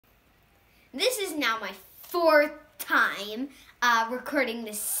This is now my 4th time recording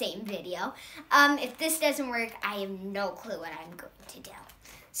this same video. If this doesn't work, I have no clue what I'm going to do.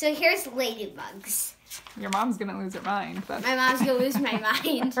 So here's ladybugs. Your mom's going to lose her mind. My mom's going to lose my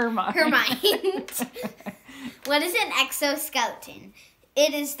mind. Her mind. Her mind. What is an exoskeleton?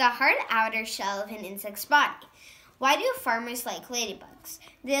 It is the hard outer shell of an insect's body. Why do farmers like ladybugs?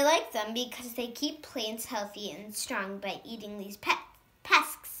 They like them because they keep plants healthy and strong by eating these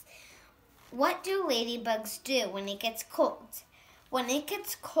pests. What do ladybugs do when it gets cold? When it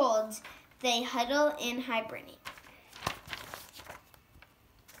gets cold, they huddle and hibernate.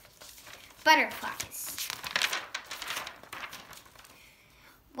 Butterflies.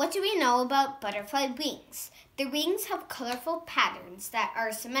 What do we know about butterfly wings? Their wings have colorful patterns that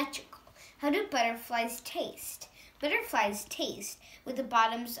are symmetrical. How do butterflies taste? Butterflies taste with the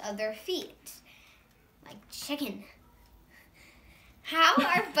bottoms of their feet, like chicken. How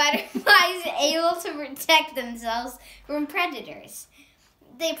are butterflies able to protect themselves from predators?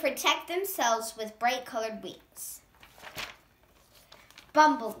 They protect themselves with bright colored wings.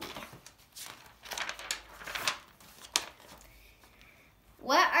 Bumblebee.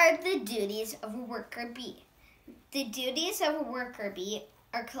 What are the duties of a worker bee? The duties of a worker bee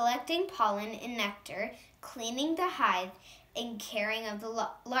are collecting pollen and nectar, cleaning the hive, and caring of the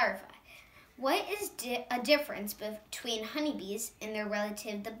larvae. What is a difference between honeybees and their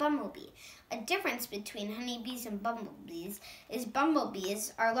relative, the bumblebee? A difference between honeybees and bumblebees is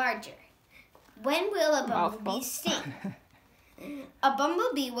bumblebees are larger. When will a bumblebee sting? A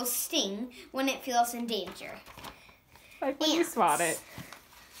bumblebee will sting when it feels in danger. Like when you swat it.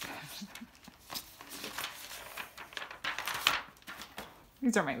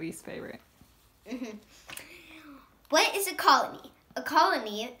 These are my least favorite. What is a colony? A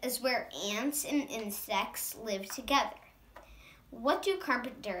colony is where ants and insects live together. What do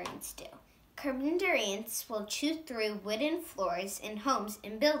carpenter ants do? Carpenter ants will chew through wooden floors in homes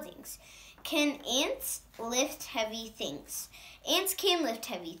and buildings. Can ants lift heavy things? Ants can lift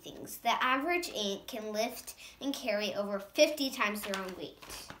heavy things. The average ant can lift and carry over 50 times their own weight.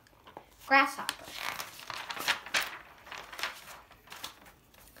 Grasshopper.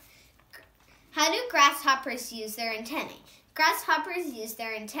 How do grasshoppers use their antennae? Grasshoppers use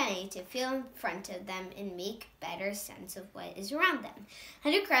their antennae to feel in front of them and make better sense of what is around them.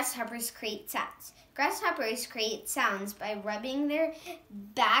 How do grasshoppers create sounds? Grasshoppers create sounds by rubbing their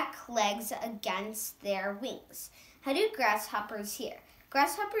back legs against their wings. How do grasshoppers hear?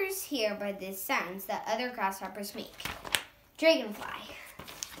 Grasshoppers hear by the sounds that other grasshoppers make. Dragonfly.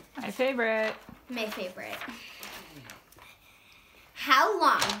 My favorite. My favorite. How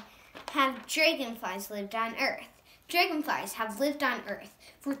long have dragonflies lived on Earth? Dragonflies have lived on Earth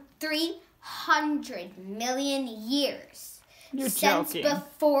for 300 million years. You're since joking.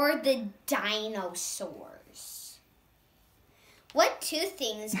 Before the dinosaurs. What 2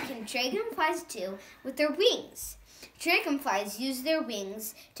 things can dragonflies do with their wings? Dragonflies use their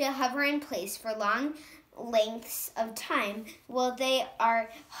wings to hover in place for long lengths of time while they are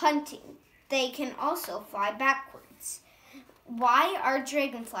hunting. They can also fly backwards. Why are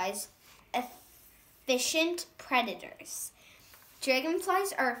dragonflies efficient predators?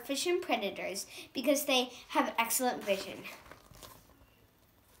 Dragonflies are efficient predators because they have excellent vision.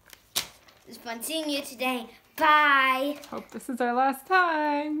 It was fun seeing you today. Bye. Hope this is our last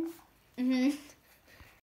time.